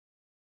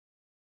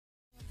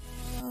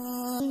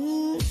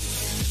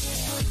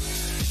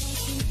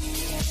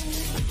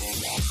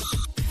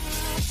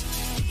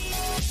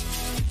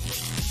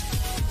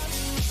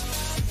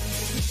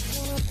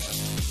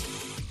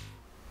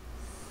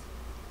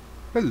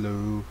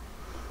Hello,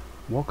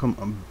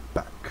 welcome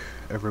back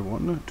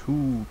everyone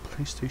to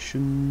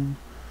PlayStation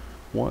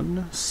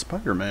 1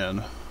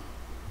 Spider-Man.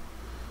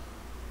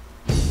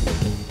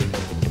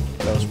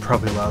 That was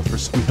probably loud for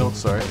somebody else,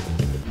 sorry.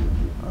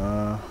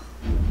 No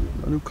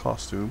new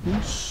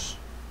costumes.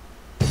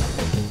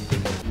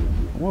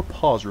 I want to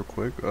pause real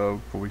quick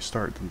before we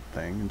start the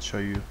thing and show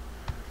you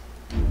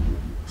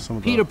some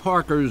of the... Peter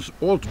Parker's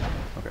alt...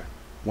 Okay,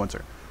 one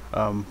second.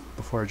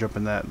 Before I jump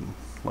in that,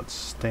 let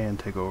Stan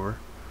take over.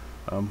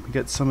 We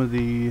get some of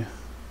the...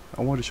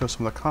 I wanted to show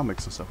some of the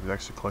comics and stuff we've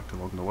actually collected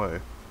along the way.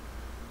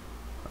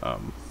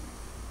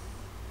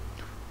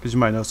 Because you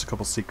might notice a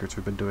couple secrets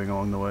we've been doing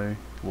along the way.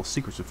 Little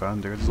secrets we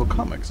found there, these little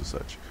comics and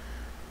such.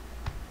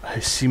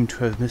 I seem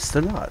to have missed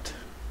a lot.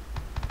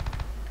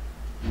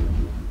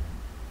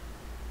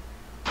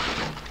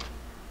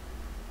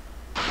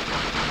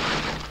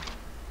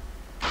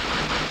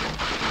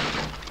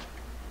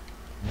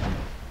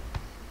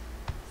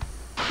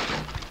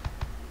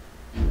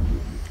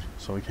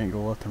 So we can't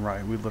go left and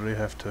right. We literally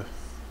have to...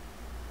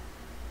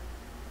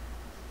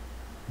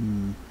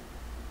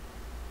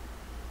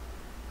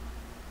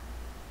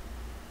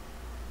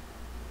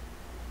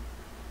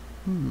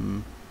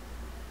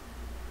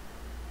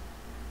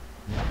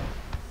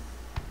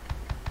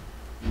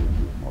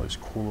 All these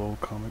cool little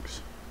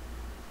comics.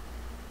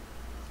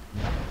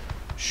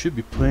 Should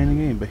be playing a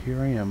game, but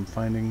here I am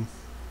finding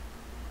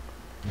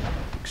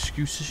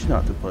excuses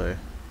not to play.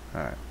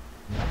 Alright.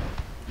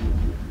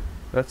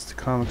 That's the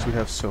comics we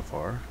have so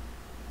far.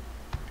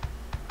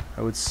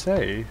 I would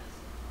say,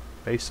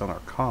 based on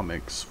our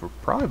comics, we're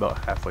probably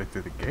about halfway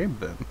through the game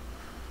then.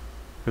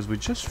 Because we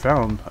just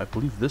found, I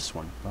believe, this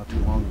one not too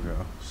long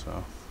ago,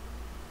 so...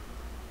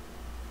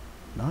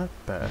 Not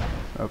bad.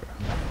 Okay.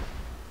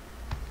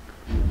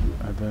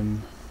 And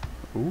then...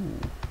 Ooh.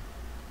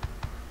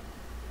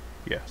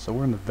 Yeah, so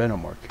we're in the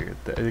Venom arc here.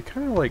 They're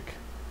kind of like...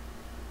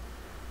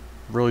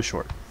 Really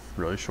short.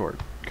 Really short.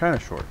 Kind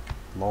of short.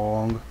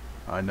 Long.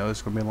 I know this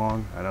is going to be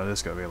long. I know this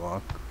is going to be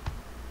long.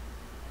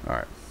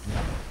 Alright.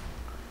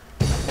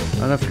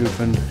 Enough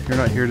goofing. You're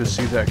not here to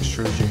see the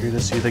extras. You're here to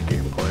see the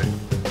gameplay.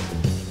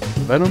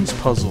 Venom's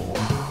Puzzle.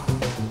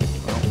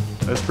 Well,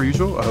 as per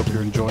usual, I hope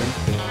you're enjoying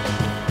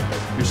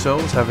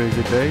yourselves, having a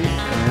good day,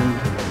 and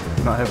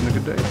not having a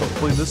good day.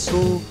 Hopefully this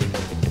will,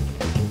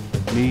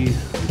 me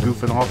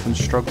goofing off and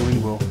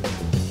struggling, will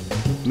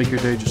make your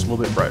day just a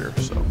little bit brighter.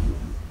 So,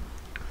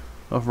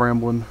 enough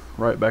rambling,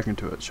 right back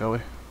into it, shall we?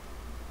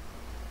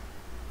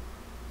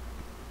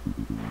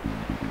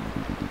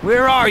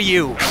 Where are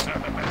you?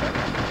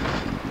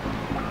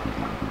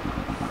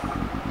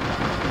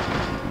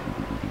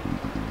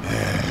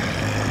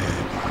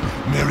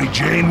 Mary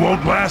Jane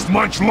won't last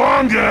much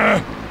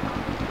longer!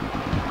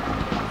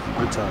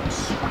 Good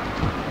times.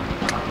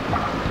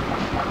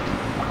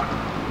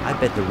 I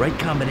bet the right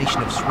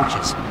combination of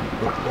switches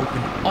will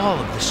open all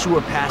of the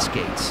sewer pass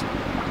gates.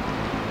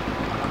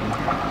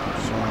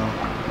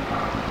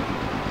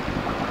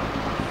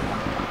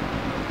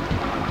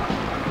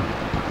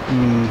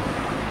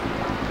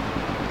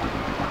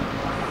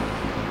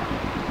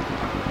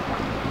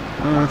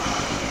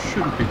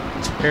 Shouldn't be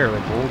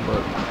terrible,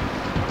 but...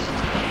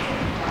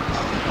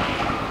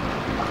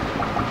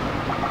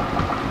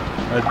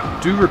 I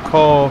do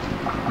recall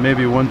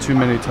maybe one too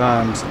many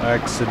times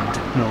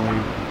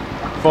accidentally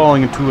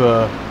falling into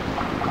the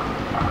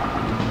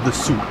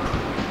soup.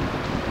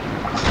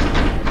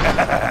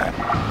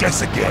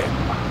 Guess again.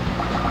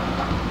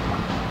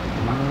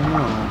 I don't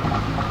know.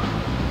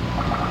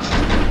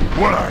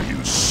 What are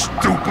you,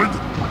 stupid?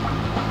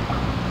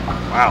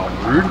 Wow,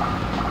 rude.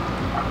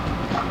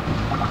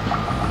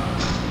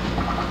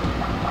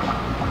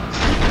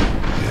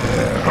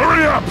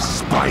 Hurry up,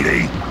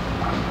 Spidey!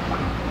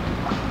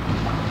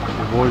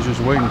 The boy's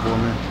just waiting for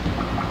me.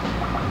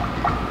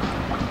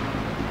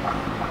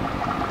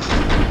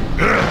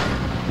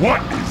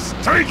 What is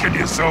taking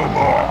you so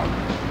long?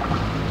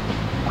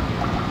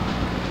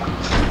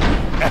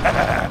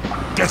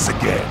 Guess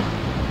again.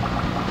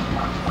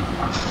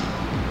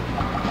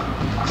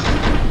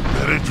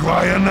 Better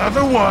try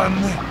another one.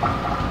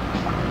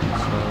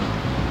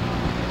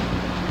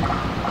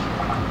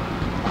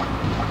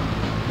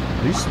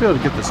 I used to be able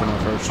to get this on my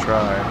first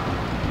try.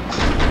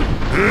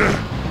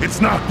 It's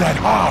not that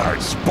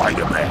hard,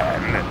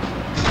 Spider-Man.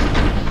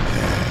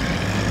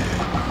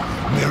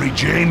 Mary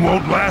Jane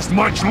won't last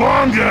much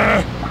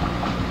longer.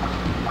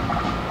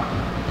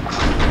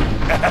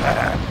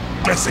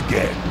 Guess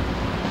again.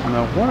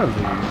 Now one of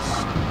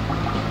these.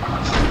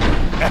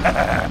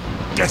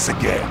 Guess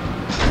again.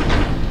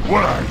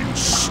 What are you,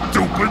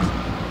 stupid?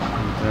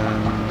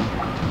 And then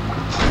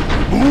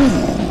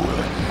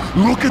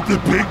Ooh, look at the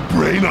big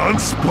brain on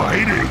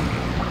Spidey.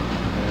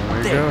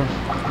 there we There.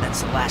 go.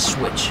 That's the last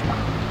switch.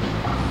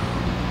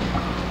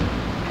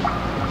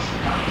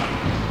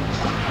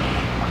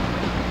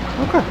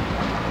 Okay.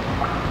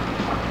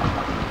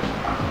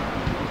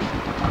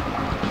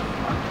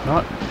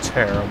 Not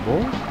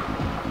terrible.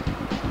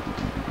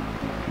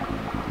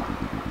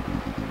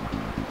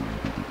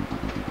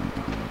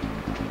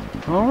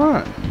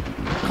 Alright.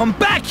 Come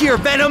back here,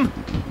 Venom!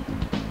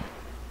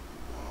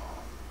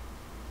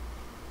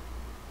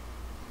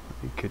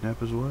 He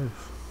kidnapped his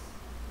wife.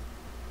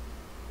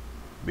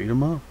 Beat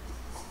him up.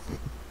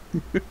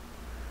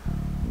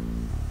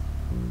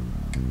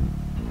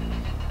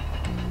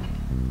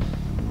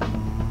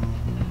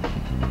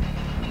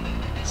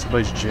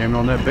 Somebody's jamming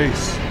on that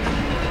bass.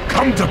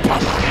 Come to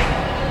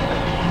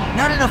Papa!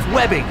 Not enough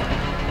webbing!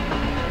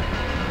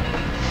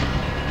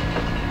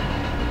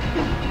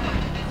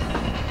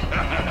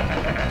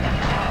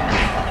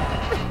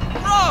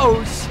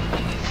 Rose!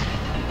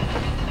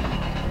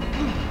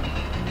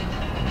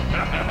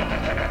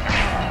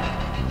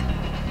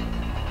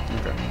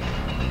 Okay.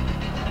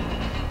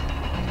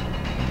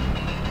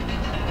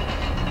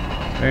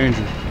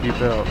 Danger,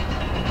 keep out.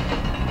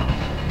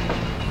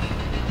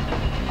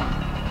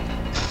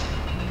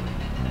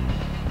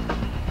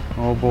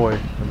 Oh boy,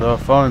 the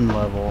fun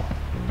level.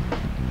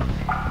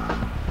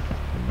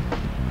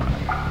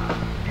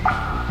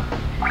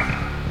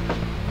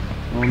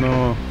 Oh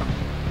no.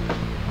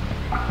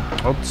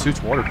 Oh, the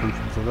suit's waterproof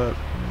for that.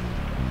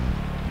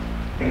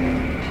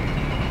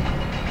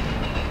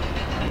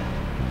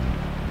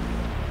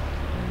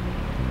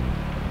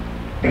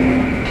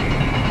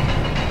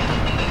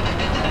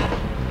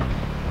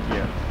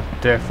 Yeah,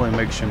 definitely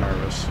makes you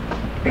nervous.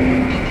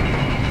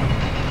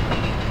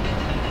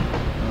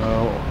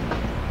 Oh.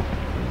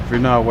 If you're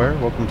not aware,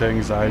 welcome to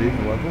anxiety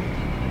level.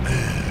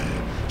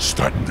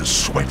 Starting to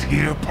sweat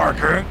here,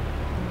 Parker?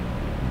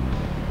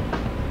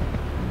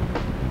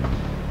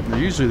 Now,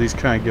 usually these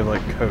kind of give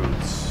like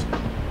codes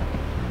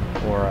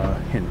or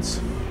hints.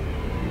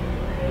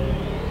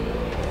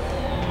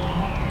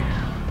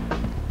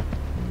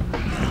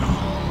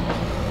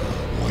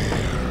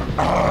 Where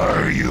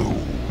are you?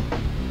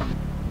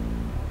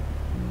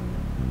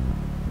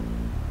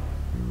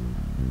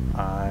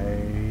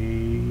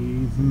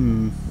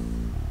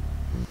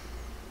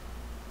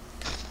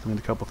 I mean,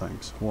 a couple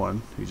things.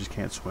 One, you just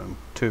can't swim.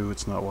 Two,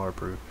 it's not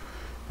waterproof.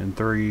 And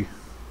three,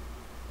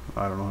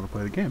 I don't know how to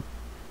play the game.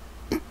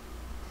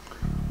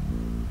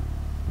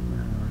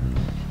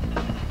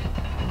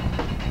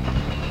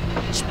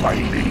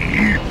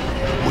 Spidey,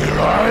 where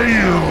are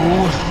you?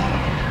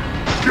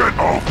 Get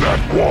off that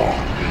wall!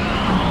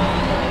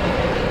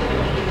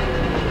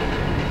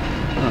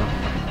 Huh.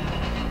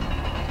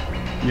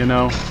 You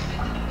know,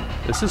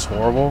 this is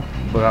horrible,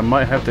 but I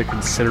might have to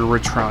consider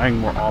retrying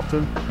more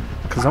often,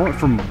 because I went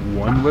from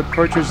 1 whip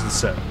cartridge to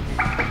 7.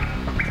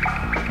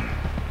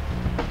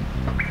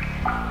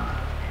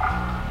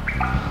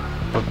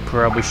 But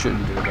probably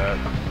shouldn't do that,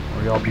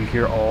 or y'all be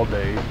here all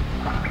day.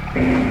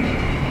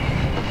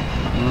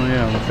 Oh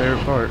yeah, my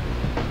favorite part.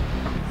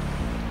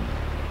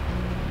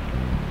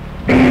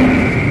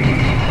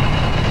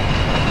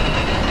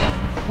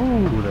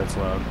 Ooh, that's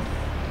loud.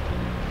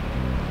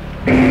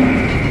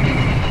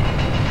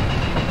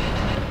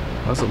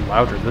 Was it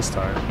louder this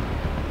time?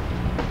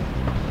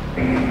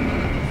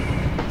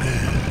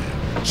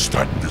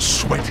 Starting to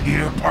sweat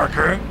here,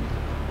 Parker?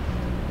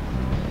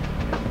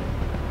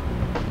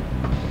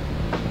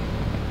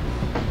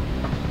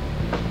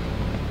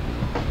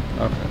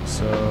 Okay,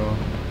 so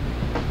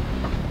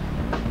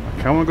I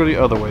kinda wanna go the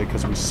other way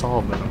because we saw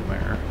Venom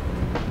there.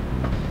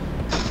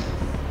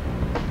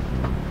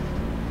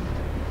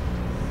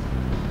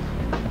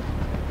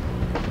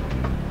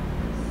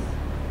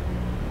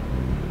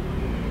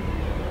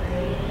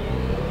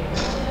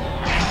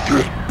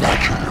 Get back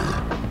here!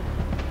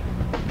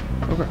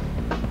 Okay.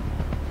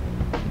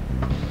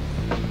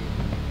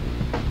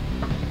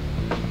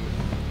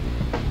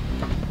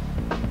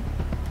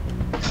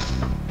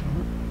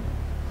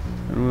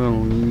 And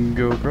we'll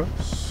go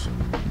across.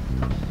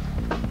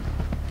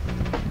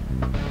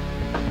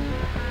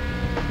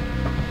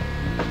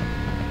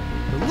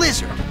 The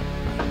lizard!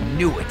 I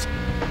knew it!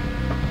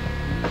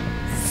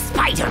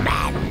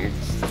 Spider-Man!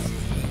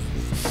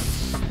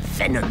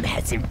 Venom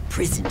has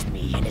imprisoned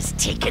me and has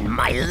taken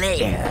my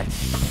lair.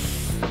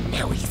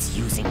 Now he's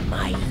using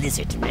my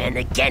lizard man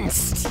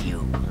against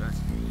you.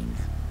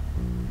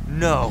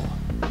 No.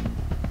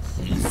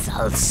 He's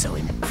also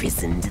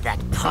imprisoned that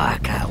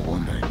Parker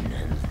woman.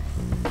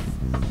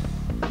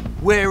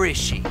 Where is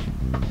she?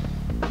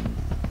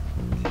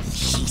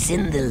 She's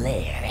in the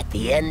lair at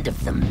the end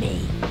of the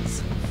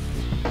maze.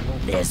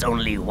 There's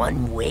only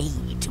one way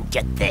to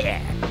get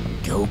there.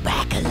 Go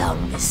back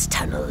along this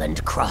tunnel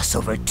and cross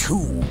over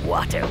 2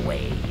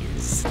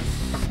 waterways.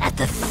 At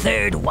the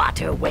 3rd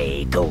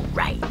waterway, go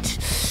right.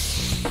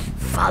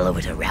 Follow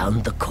it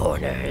around the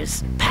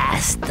corners,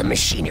 past the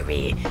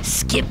machinery,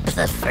 skip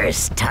the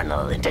 1st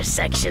tunnel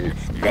intersection,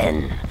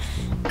 then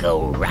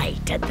go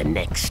right at the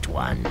next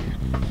one.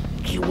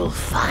 You will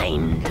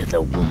find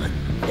the woman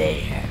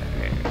there.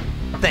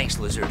 Thanks,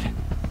 lizard.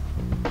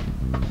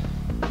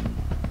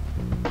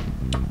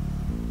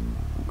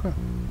 Okay.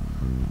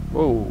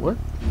 Whoa, what?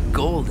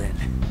 Golden.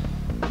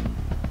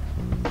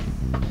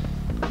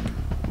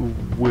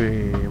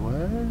 Wait,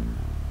 what?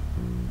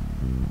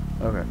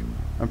 Okay.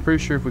 I'm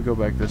pretty sure if we go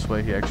back this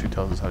way, he actually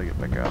tells us how to get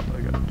back out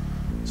again.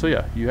 So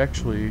yeah, you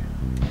actually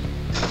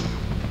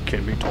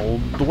can be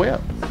told the way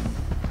out.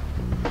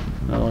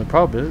 The only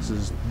problem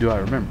is do I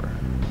remember?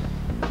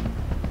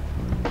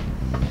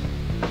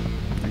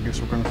 I guess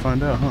we're gonna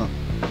find out, huh?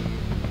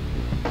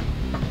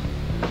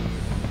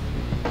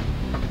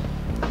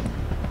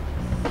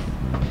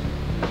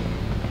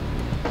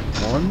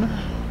 One,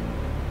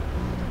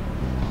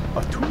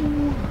 a two.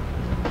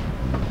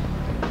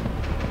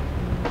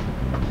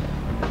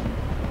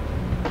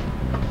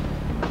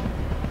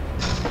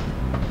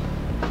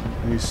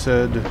 And he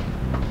said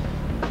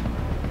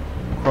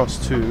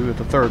cross two at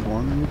the third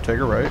one, take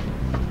a right.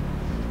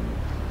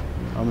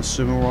 I'm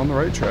assuming we're on the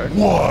right track.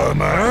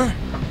 Warmer?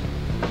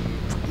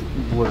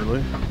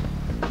 Literally.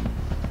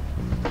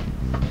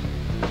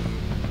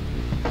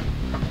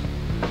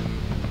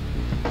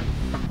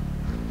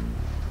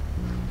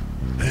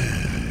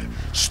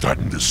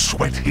 Starting to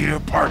sweat here,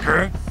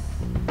 Parker?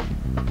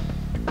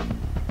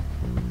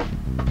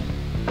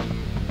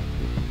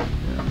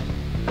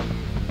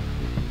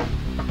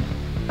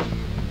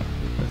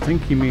 I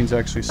think he means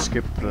actually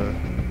skip the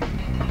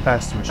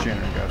past the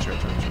machinery. Gotcha.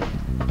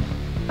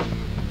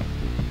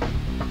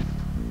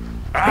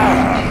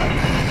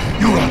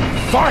 You're on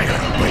fire,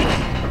 baby!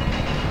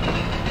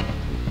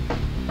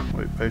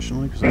 Wait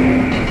patiently, because I'm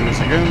going to do this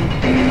again.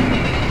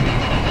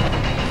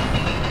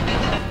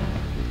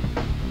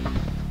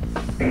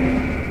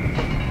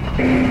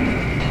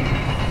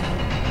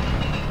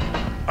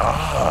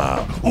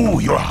 Ooh,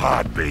 you're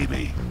hot,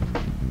 baby.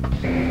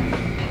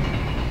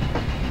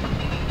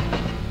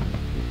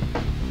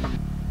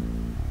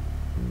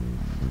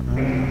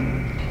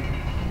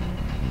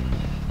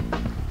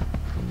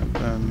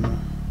 And then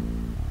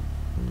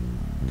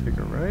take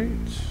a right.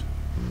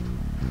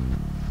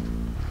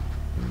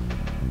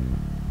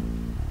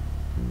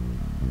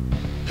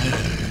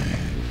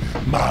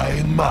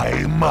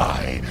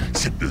 My,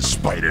 said the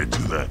spider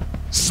to the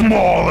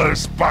smaller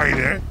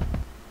spider.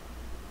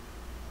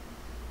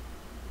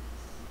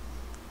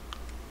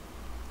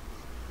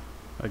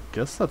 I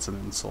guess that's an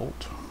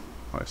insult,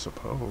 I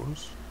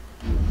suppose.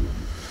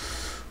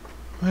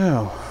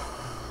 Well,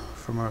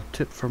 from our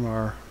tip from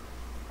our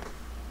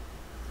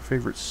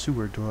favorite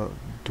sewer dweller,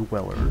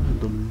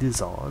 the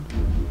lizard,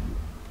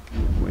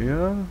 we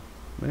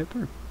made it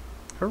through.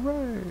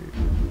 Hooray!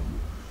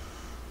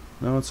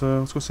 Now let's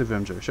go save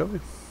MJ, shall we?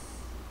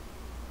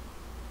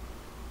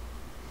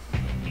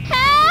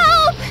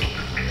 Help!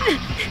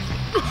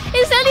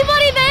 Is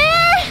anybody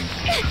there?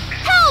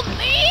 Help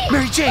me!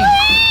 Mary Jane!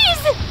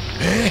 Please!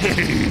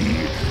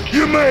 Hey,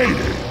 you made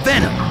it.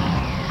 Venom!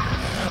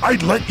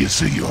 I'd let you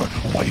see your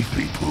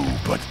wifey poo,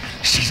 but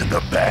she's in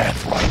the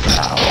bath right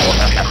now.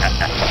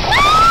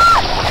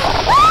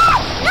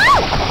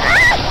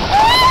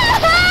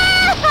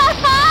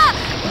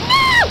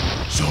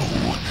 So,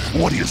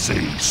 what do you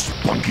say,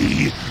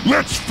 Spunky?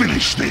 Let's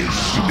finish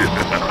this.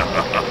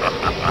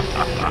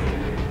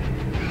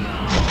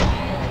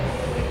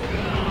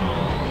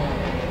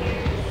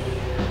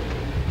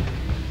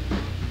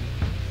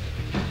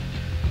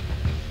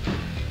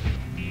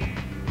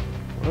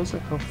 What is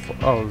it?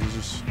 Oh, it was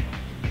just...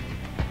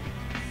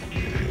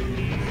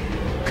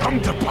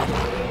 Come to Papa.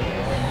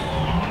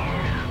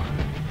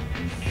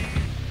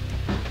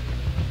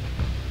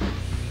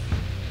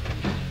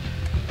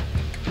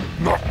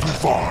 Not too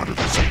far to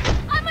the sea.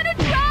 I'm gonna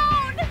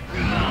drown!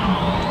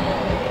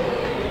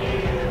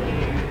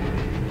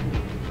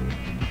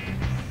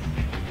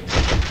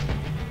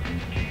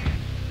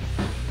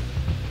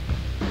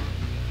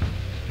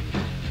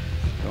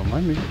 Don't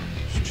mind me.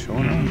 Just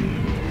chilling out.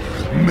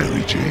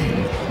 Mary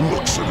Jane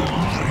looks a little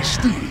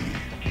thirsty.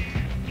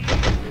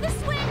 The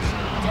switch!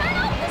 Turn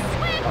off the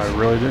switch! I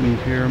really didn't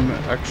hear him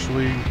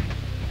actually.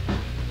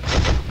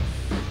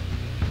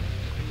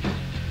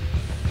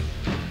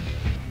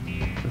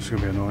 This is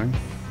gonna be annoying.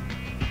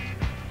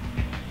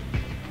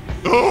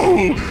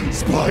 Oh,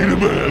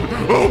 Spider-Man!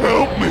 Oh,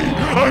 help me!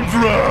 I'm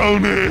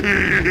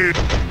drowning!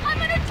 I'm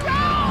gonna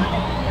drown!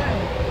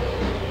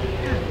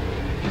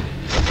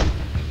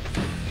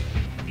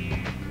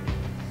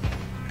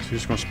 Is he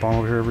just gonna spawn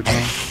over here every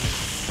time?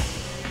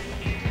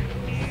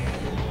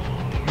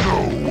 No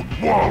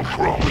wall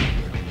crawling!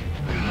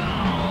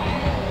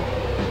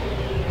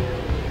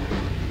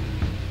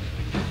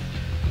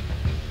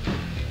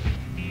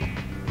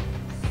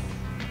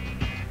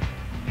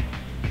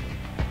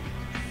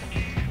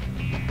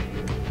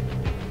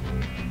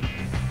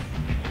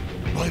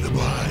 By the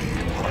by,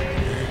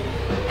 partner,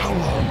 how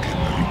long can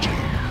Mary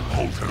Jane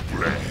hold her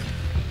breath?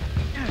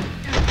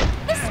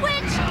 The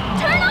switch!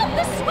 Turn off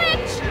the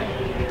switch!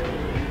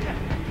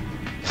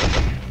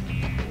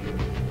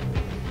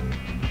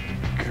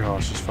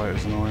 Gosh, this fight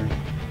is annoying.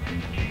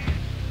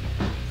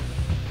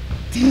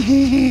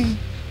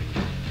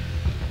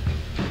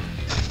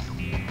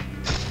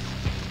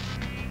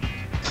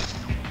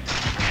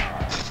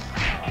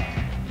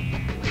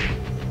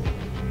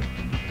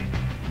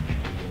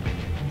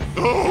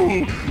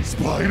 Oh,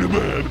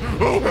 Spider-Man!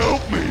 Oh,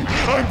 help me!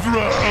 I'm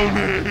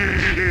drowning!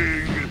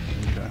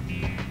 Okay.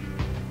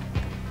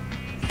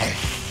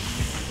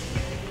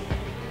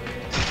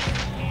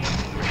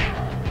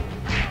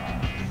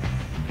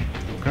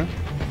 Okay.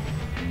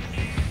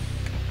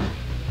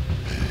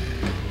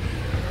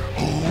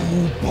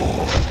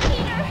 boy.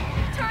 Peter,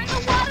 turn the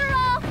water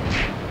off!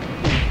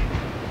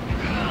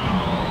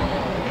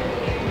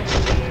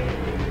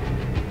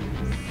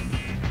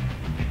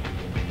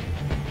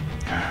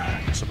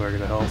 Guess I better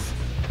get a health.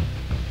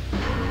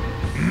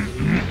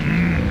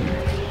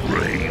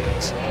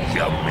 Brains,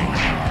 yummy.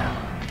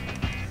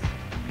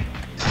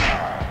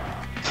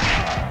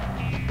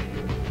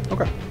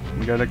 Okay,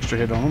 we got an extra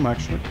hit on him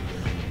actually.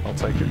 I'll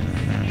take it.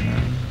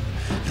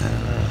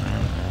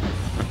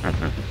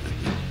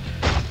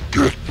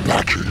 Get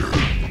back here.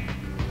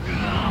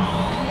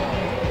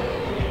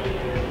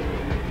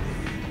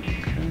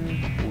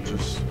 Okay, we'll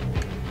just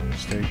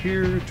stay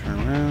here, turn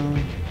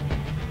around.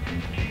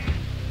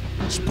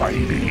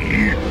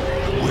 Spidey,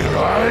 where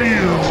are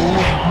you?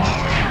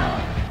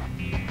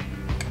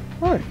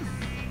 Right.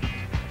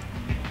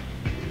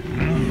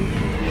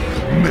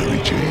 Mary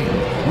Jane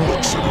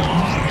looks a little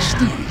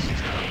thirsty.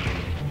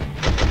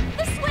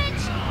 The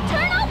switch!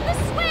 Turn off the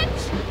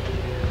switch!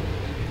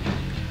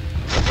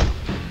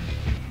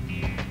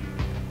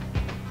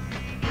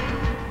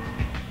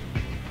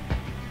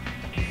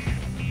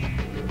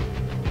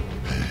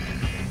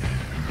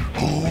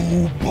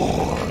 Oh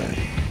boy.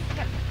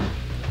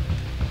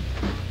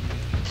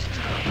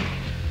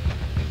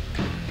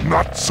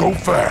 Not so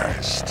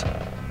fast.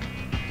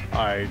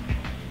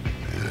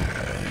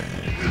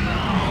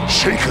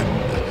 Shaken,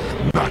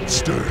 not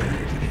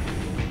stirred.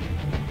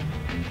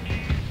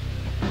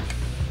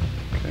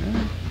 Okay.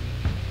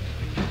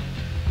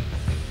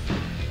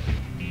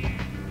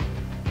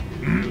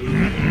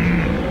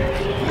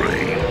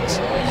 Brains,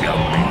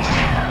 yummy.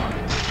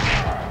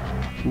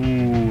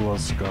 Ooh,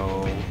 let's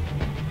go.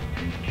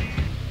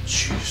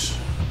 Jeez.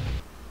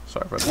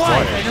 Sorry about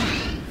Why, that.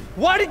 Venom?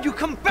 Why did you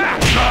come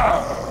back?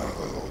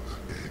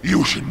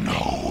 You should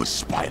know,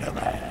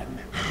 Spider-Man.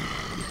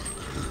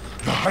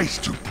 The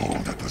heist you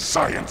pulled at the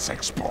Science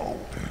Expo.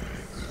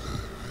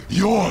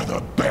 You're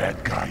the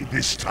bad guy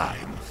this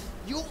time.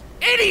 You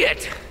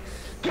idiot!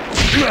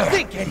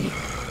 Think, Eddie.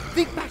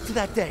 Think back to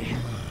that day.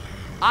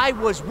 I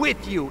was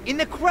with you in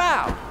the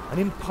crowd. An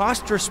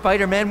imposter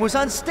Spider-Man was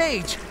on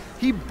stage.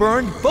 He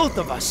burned both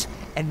of us,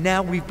 and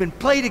now we've been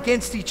played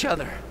against each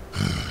other.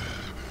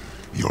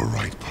 You're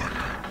right,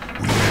 Parker.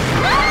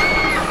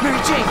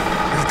 Mary Jane!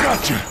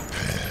 Gotcha!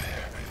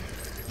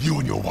 You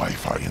and your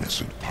wife are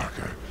innocent,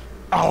 Parker.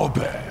 Our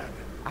bad.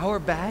 Our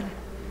bad?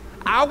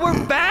 Our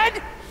bad?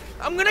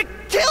 I'm gonna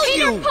kill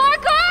Peter you!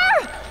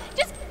 Parker!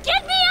 Just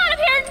get me out of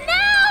here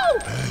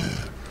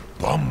now!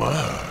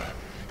 Bummer.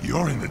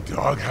 You're in the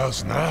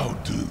doghouse now,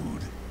 dude.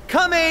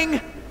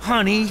 Coming,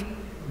 honey.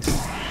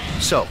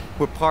 So,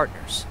 we're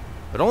partners,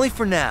 but only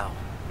for now.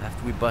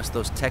 After we bust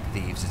those tech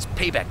thieves, it's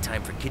payback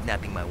time for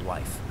kidnapping my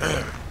wife.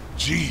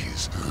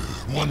 Jeez,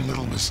 one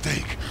little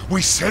mistake.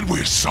 We said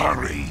we're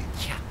sorry.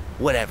 Yeah,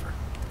 whatever.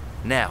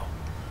 Now,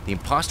 the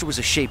imposter was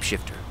a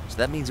shapeshifter, so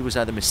that means it was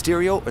either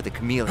Mysterio or the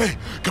Chameleon. Hey,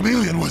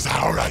 Chameleon was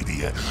our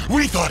idea.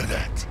 We thought of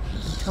that.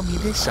 Tell me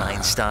this,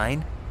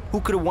 Einstein.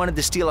 Who could have wanted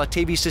to steal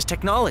Octavius'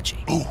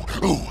 technology? Ooh,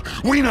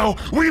 we know!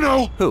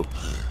 Who?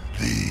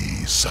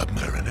 The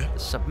Submariner.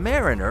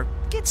 Submariner?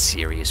 Get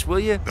serious, will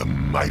you? The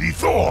mighty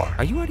Thor.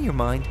 Are you out of your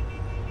mind?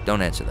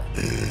 Don't answer that.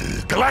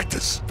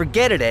 Galactus.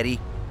 Forget it, Eddie.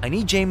 I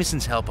need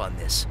Jameson's help on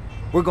this.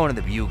 We're going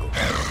to the Bugle.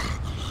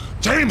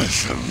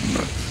 Jameson.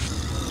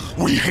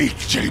 We hate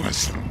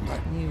Jameson.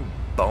 You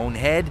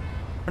bonehead.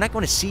 We're not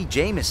going to see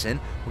Jameson.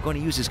 We're going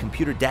to use his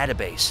computer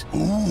database.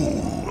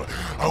 Ooh,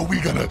 are we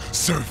gonna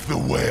surf the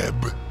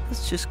web?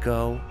 Let's just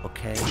go,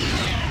 okay?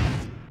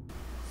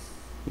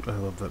 I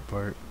love that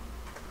part.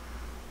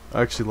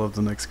 I actually love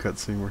the next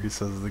cutscene where he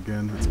says it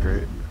again. It's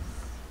great.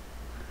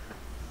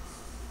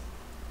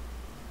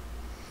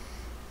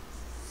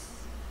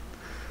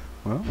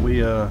 Well,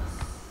 we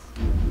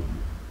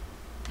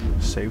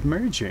saved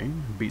Mary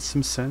Jane, beat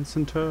some sense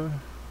into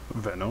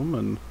Venom,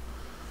 and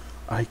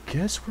I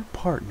guess we're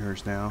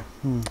partners now.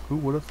 Who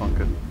would have thunk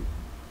it?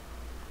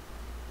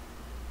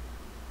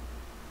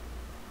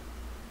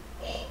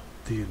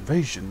 The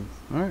invasion.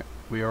 Alright,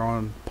 we are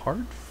on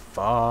part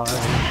 5.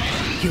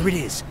 Here it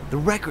is, the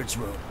records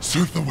room.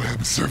 Surf the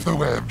web, surf the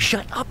web.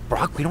 Shut up,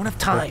 Brock. We don't have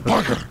time.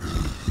 Parker,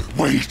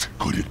 wait,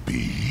 could it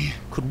be?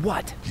 Could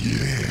what?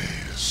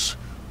 Yes,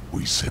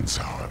 we sense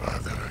our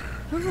other.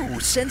 Who?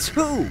 Since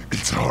who?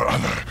 It's our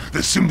other, the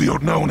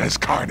symbiote known as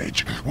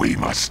Carnage. We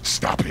must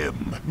stop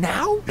him.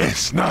 Now?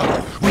 Yes,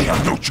 now. We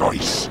have no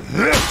choice.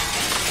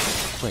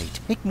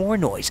 Wait, make more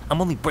noise. I'm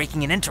only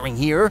breaking and entering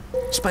here.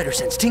 Spider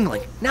sense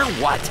tingling. Now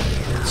what?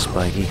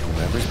 Spidey,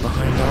 whoever's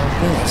behind all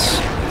this,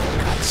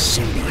 got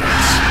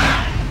symbiotes.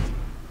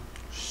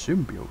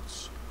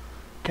 Symbiotes.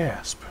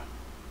 Gasp.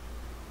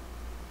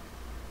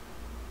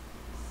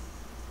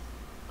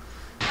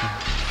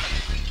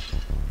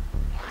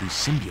 These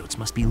symbiotes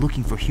must be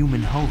looking for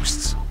human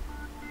hosts.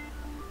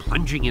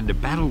 Plunging into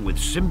battle with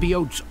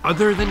symbiotes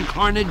other than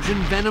Carnage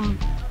and Venom?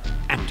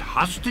 And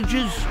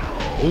hostages?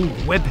 Old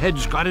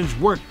Webhead's got his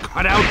work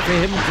cut out for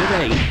him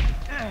today.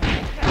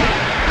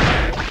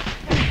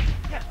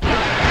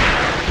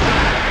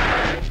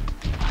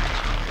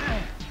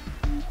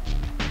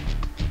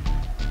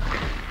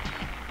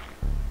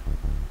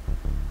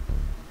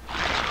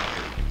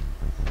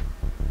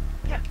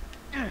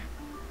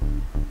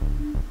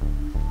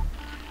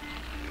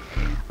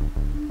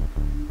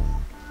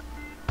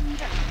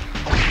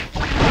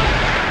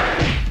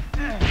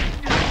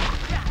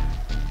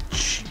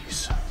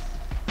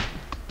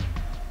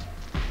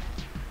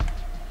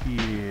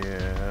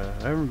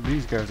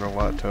 these guys are a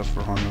lot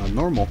tougher on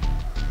normal.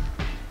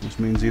 This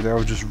means either I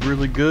was just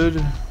really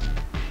good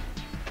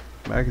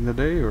back in the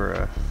day,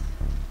 or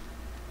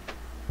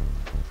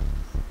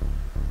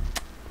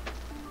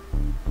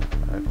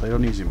I played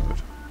on easy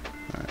mode.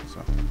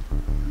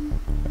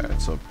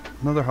 Alright, so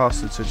another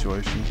hostage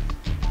situation.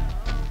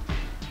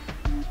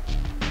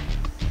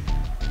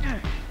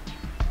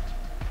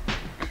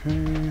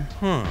 Okay.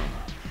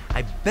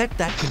 I bet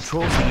that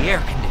controls the air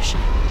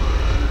conditioning.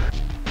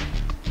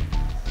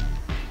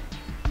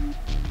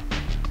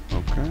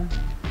 Okay.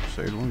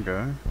 Saved one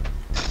guy.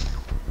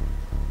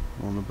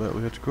 On the bet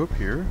we have to go up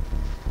here.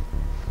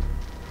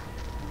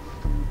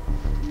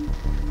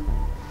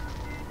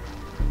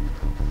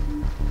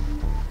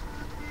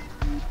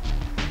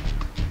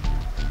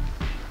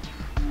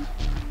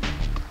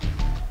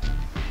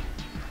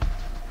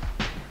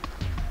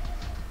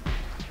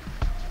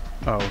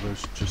 Oh,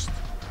 there's just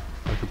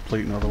a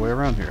complete another way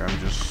around here. I'm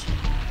just...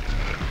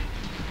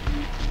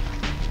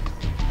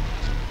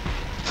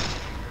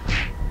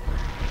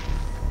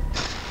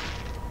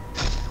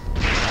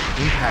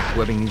 Impact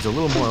webbing needs a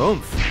little more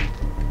oomph.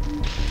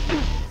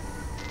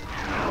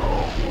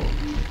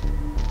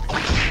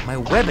 My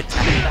web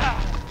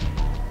attack.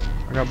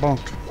 I got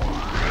bonked.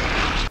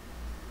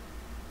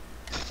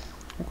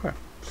 Okay,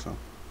 so...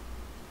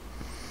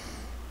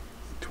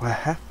 Do I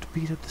have to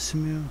beat up the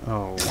symbiote?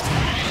 Oh.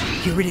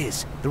 Here it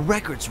is, the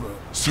records room.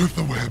 Surf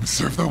the web,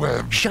 surf the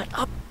web. Shut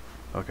up.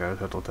 Okay, I'd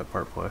have to let that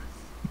part play.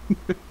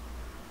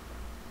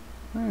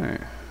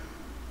 Alright.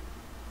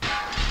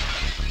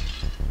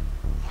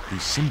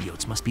 These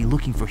symbiotes must be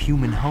looking for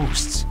human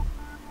hosts.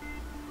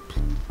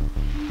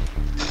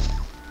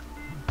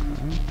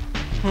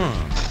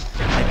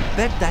 I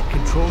bet that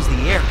controls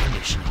the air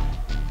conditioning.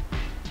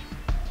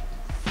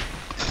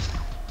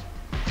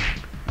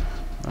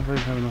 I don't even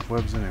have enough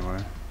webs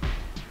anyway.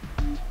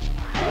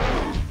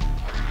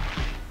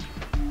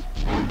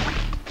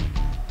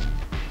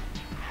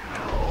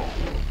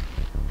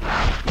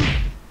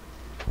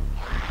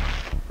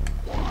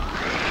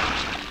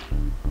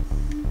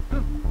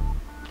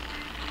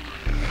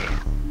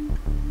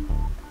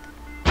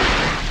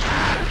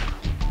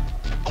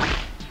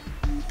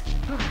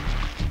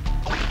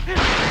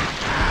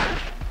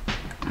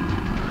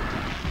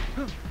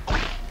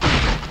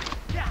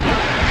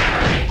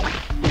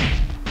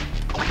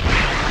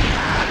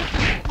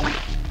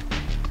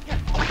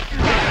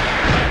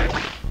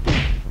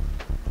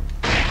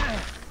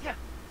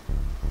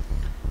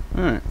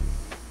 Alright.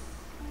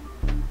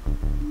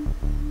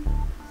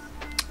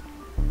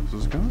 This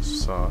is gonna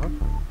suck.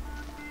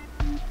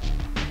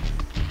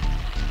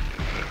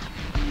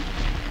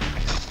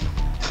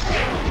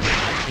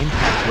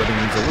 Impact webbing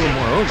needs a little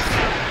more oomph.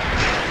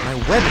 My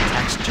web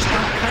attacks just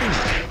aren't cutting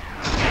it.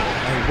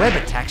 My web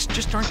attacks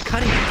just aren't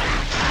cutting it.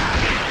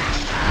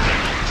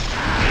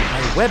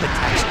 My web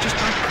attacks just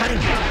aren't cutting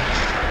it.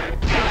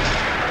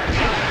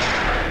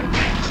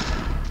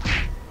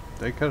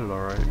 They cut it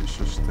alright, it's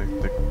just they...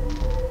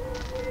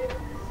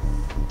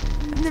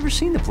 I've never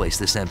seen the place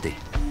this empty.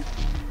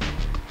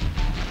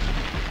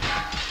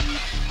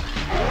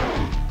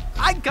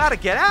 I gotta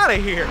get out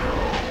of here!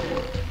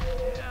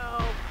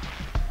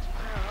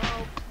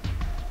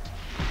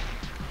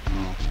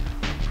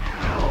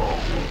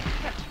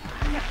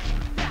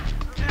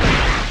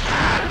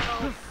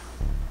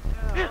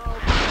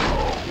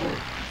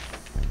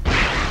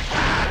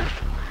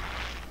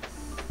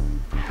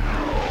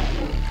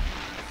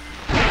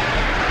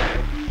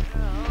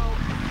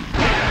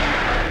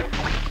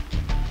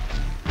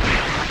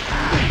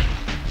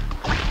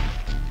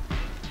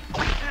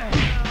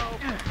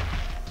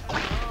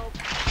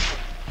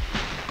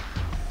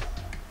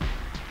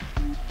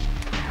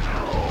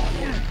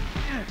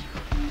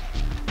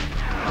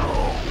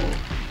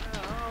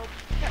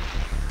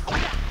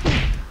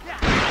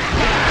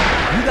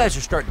 You guys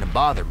are starting to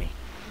bother me.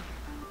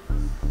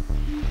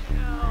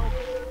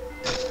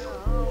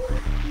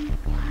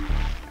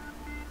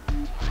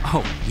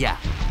 Oh, yeah.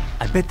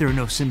 I bet there are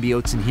no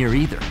symbiotes in here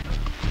either.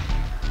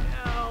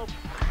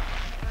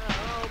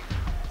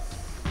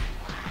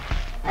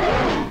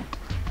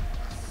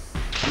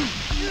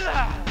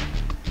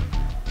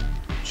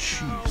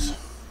 Jeez.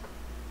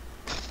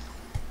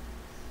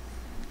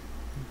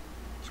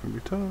 It's gonna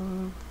be tough.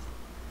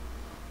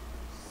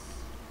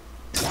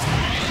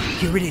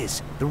 Here it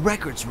is, the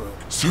records room.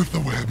 Surf the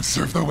web,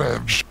 surf the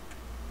web.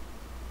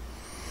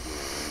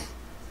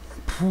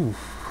 Phew.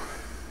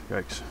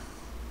 Yikes.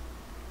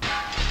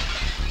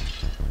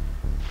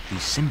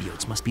 These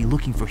symbiotes must be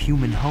looking for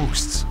human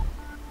hosts.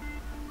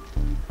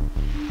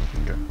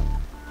 Okay.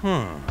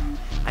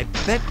 I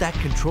bet that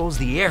controls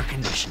the air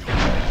conditioning.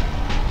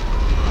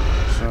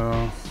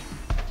 So...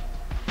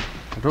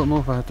 I don't know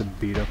if I have to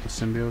beat up the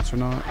symbiotes or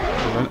not.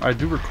 But I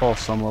do recall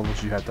some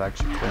levels you had to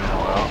actually clean them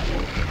all out.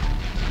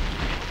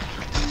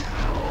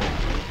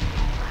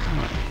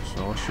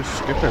 So let's just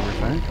skip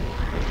everything.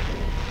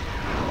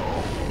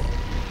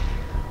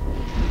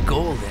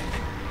 Golden.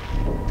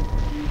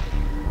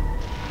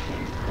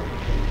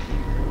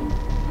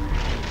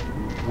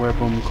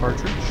 Weapon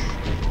cartridge.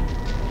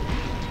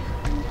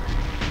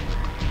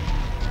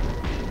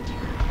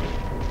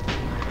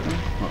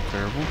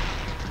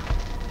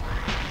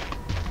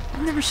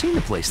 never seen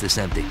the place this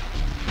empty.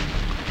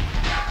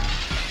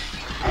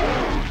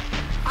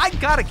 I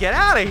gotta get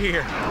out of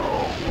here!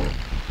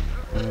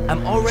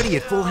 I'm already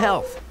at full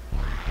health.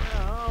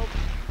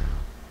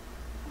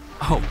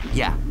 Oh,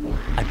 yeah.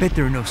 I bet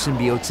there are no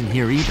symbiotes in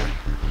here either.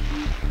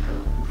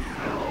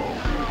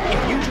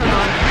 If you turn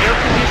on the air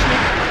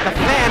conditioning, the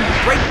fan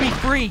will break me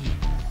free.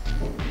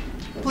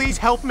 Please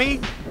help me.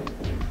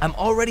 I'm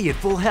already at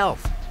full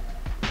health.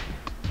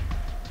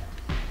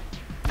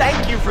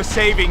 Thank you for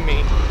saving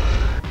me.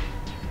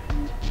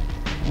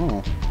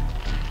 Oh.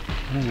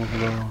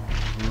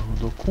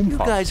 You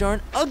guys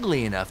aren't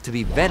ugly enough to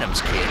be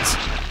Venom's kids.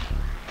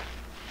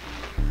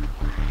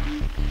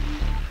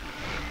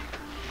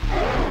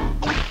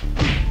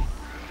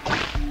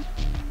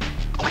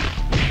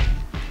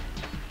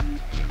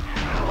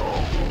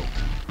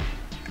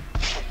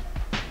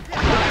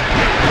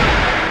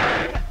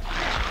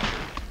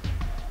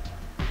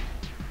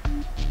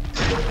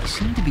 They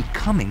seem to be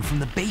coming from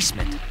the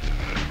basement.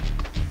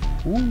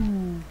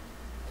 Ooh.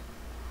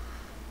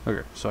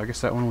 Okay, so I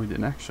guess that one we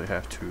didn't actually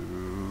have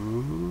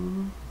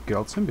to get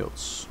all the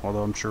symbiotes.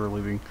 Although I'm sure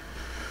leaving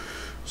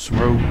some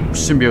rogue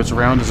symbiotes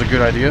around is a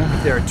good idea.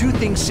 There are two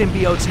things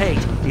symbiotes hate.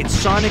 It's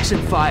Sonics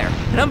and fire.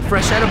 And I'm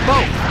fresh out of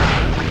both.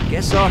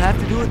 Guess I'll have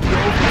to do it the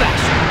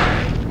old-fashioned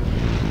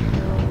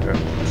way. Okay,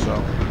 so...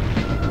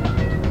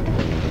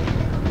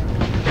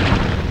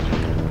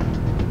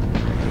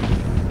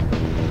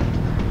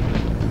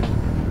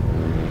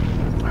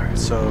 Alright,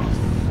 so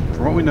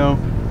from what we know,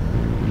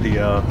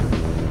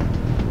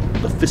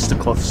 the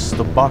fisticuffs,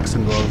 the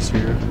boxing gloves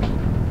here,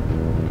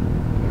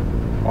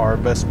 are our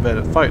best bet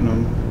at fighting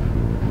them.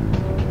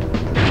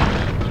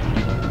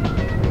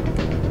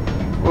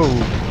 Whoa.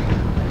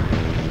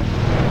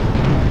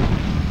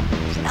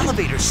 The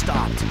elevator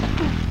stopped.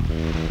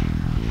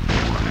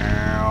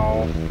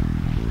 Ow.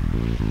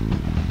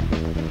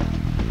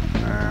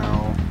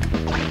 Ow.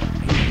 I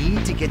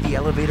need to get the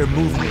elevator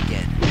moving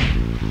again.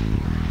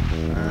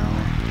 Ow.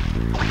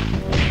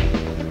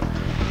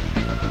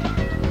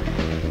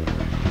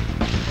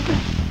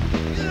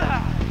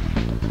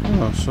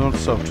 Oh,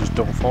 so just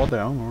don't fall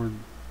down, or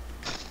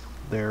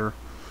their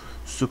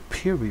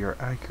superior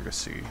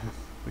accuracy,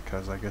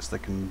 because I guess they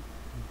can.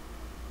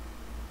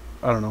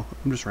 I don't know.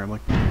 I'm just rambling.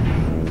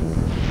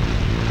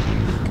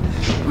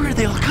 Where are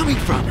they all coming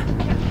from?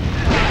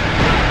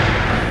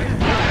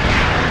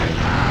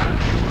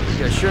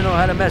 You guys sure know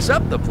how to mess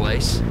up the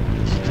place.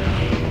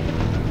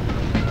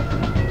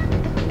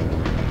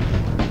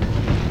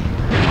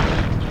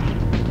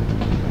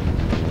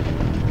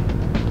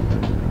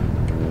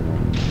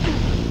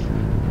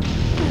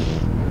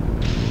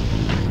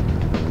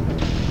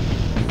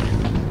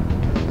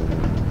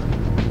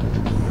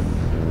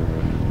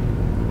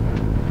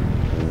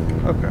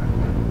 Okay.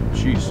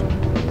 Jeez.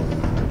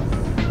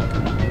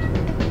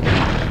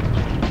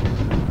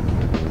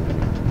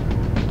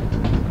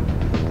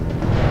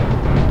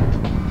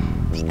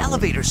 The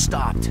elevator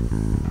stopped.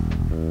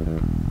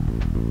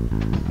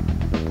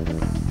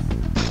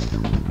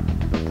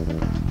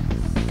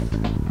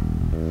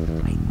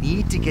 I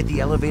need to get the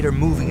elevator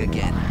moving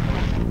again.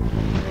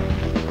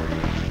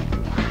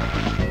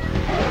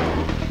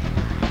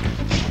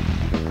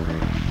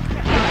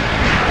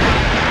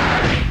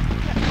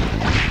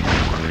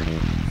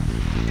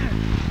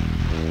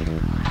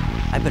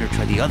 I better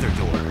try the other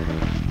door.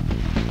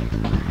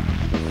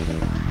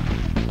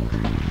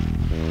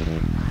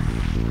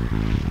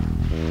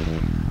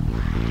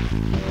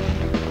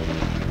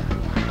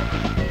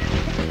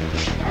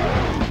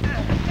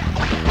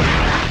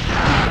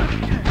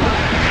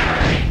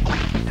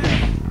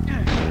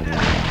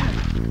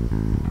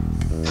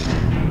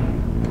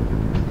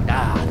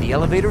 Ah, the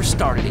elevator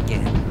started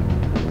again.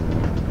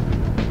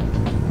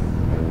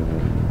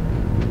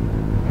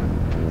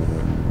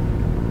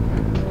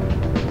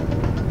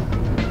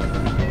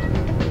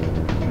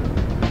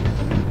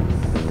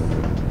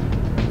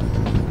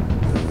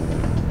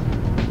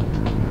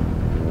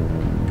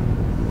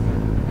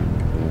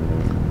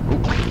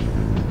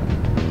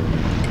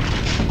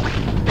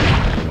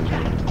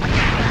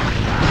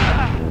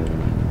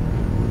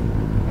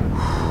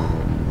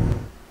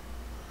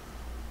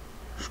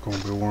 It's gonna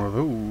be one of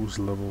those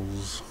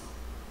levels.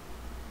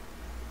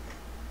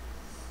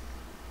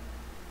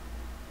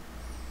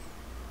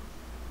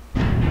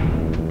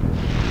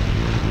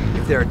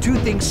 If there are two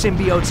things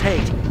symbiotes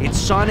hate, it's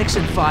Sonics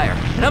and fire.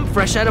 And I'm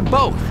fresh out of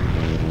both.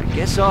 I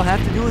guess I'll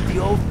have to do it the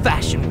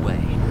old-fashioned way.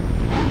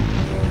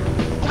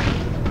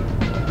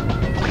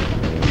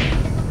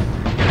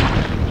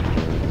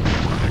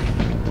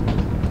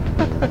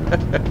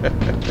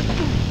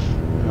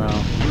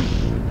 Wow.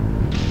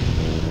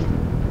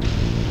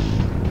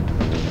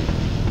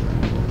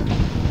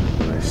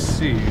 I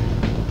see.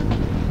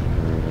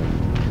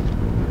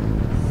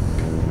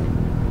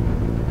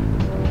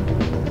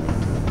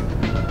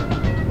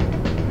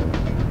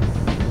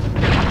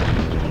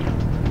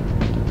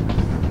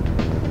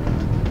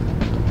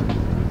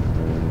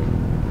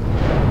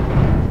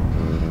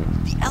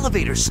 The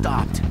elevator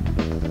stopped.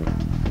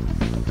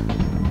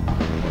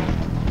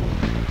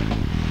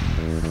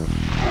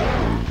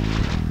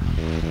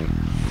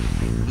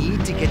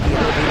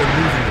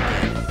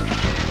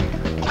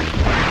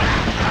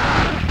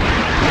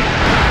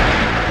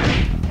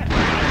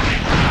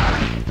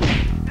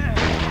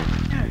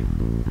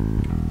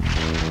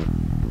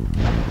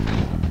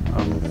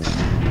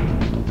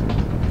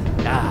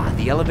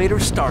 elevator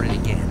started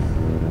again.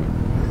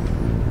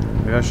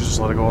 Maybe I should just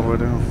let it go all the way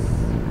down.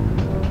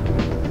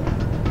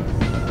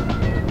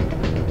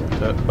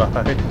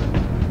 Bye.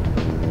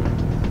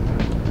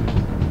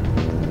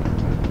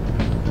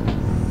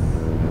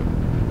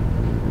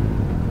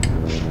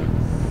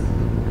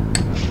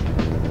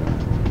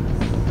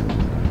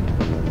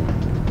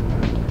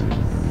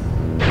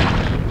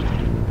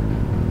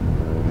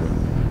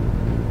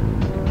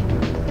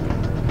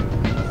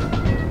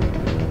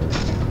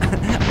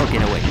 Okay,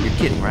 no wait, you're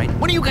kidding, right?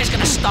 When are you guys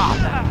gonna stop?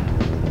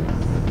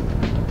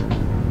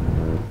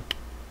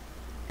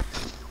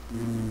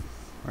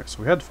 Alright,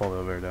 so we had to follow the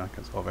elevator down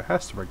because the elevator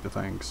has to break the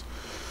things.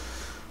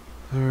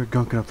 They're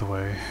gunking up the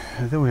way.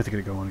 And then we have to get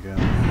it going again.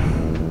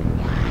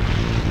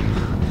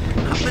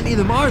 How many of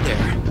them are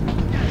there?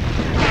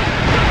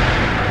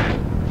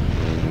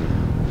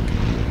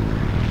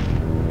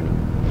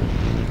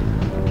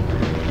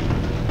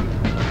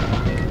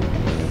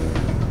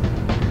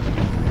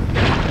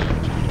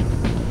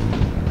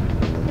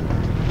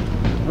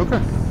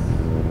 Okay.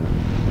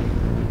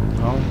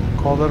 I'll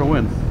call that a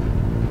win.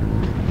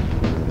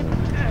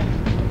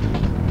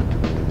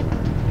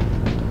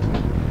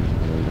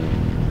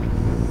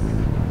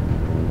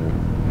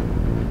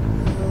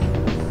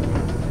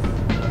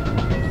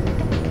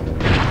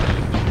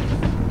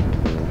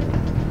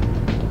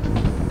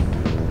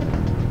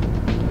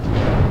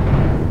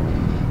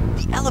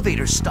 The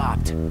elevator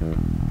stopped.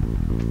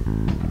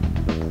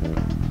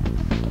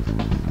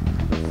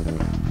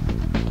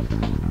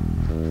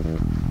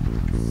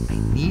 I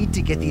need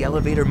to get the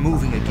elevator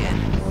moving again.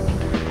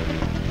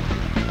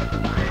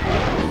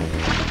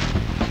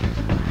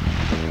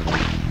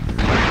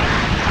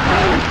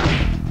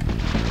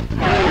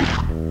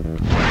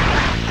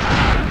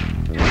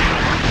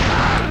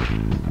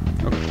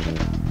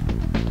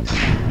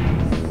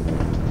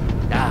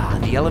 Ah,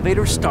 the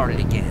elevator started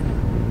again.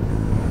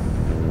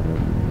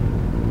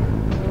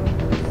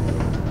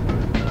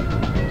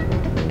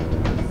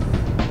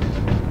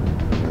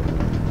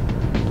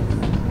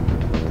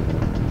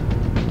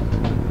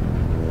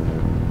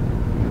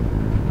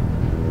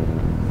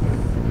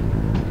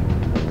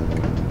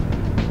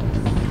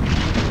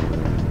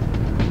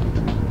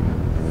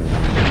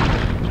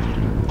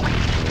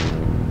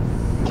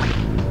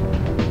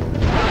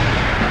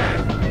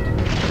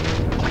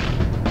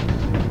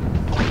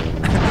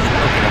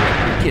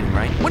 Kidding,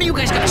 right? When are you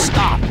guys gonna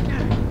stop?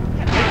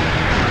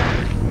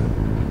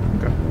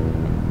 Okay.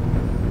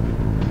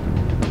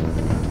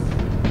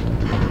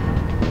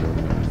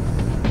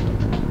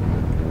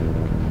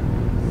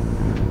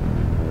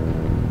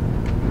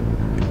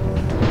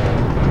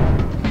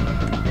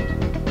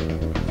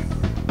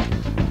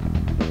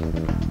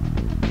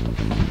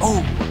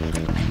 Oh,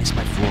 I missed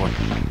my floor.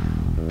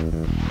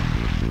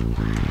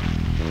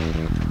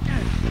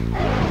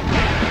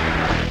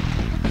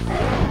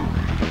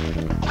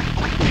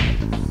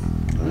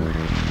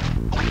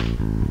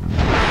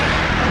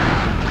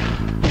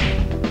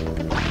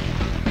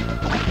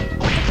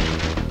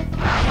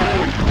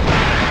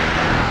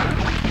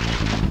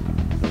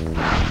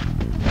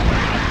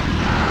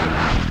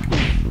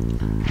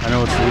 I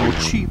know it's a little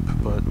cheap,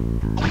 but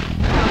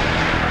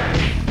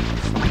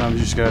sometimes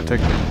you just gotta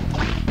take it.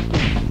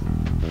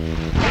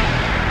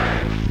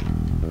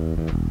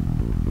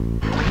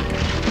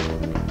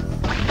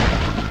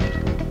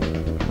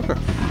 Okay.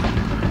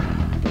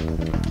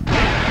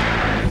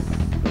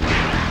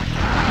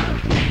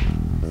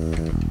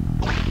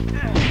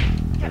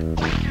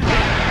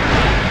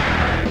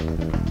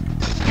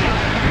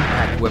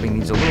 Impact webbing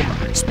needs a little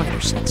more.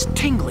 Spider sense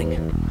tingling.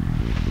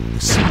 The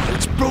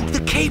symbiotes broke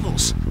the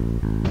cables.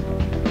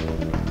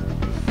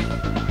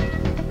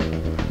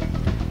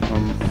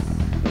 Oh.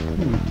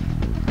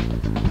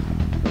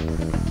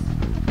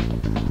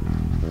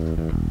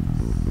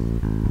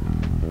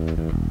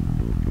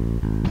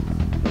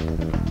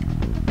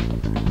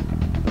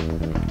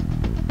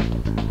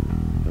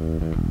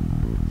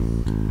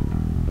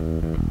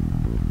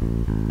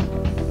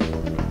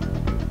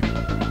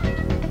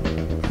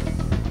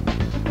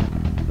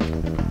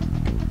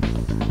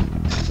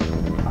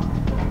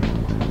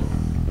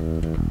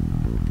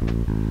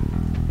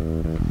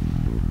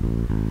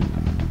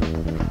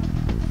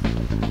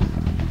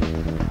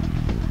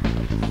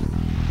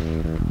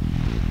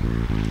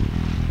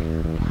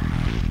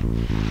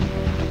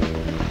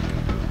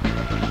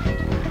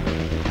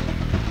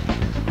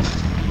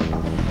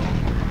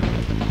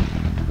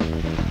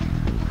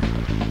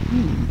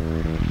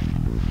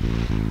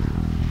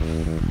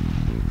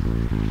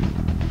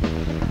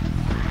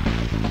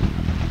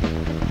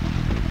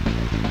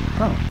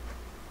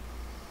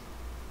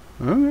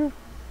 Okay.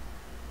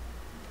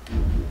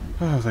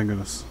 Oh, thank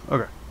goodness.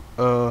 Okay.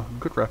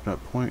 Good wrapping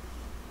up point.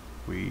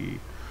 We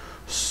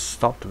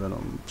stopped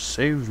Venom,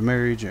 saved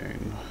Mary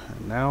Jane,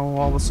 and now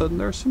all of a sudden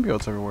there are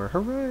symbiotes everywhere.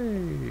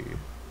 Hooray!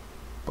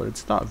 But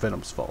it's not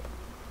Venom's fault.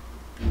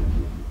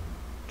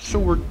 So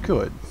we're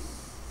good.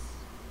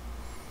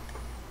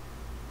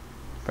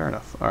 Fair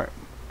enough. Alright.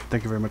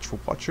 Thank you very much for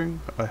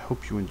watching. I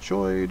hope you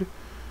enjoyed.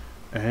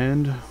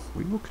 And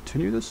we will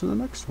continue this in the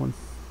next one.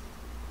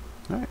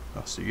 Alright,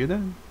 I'll see you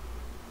then.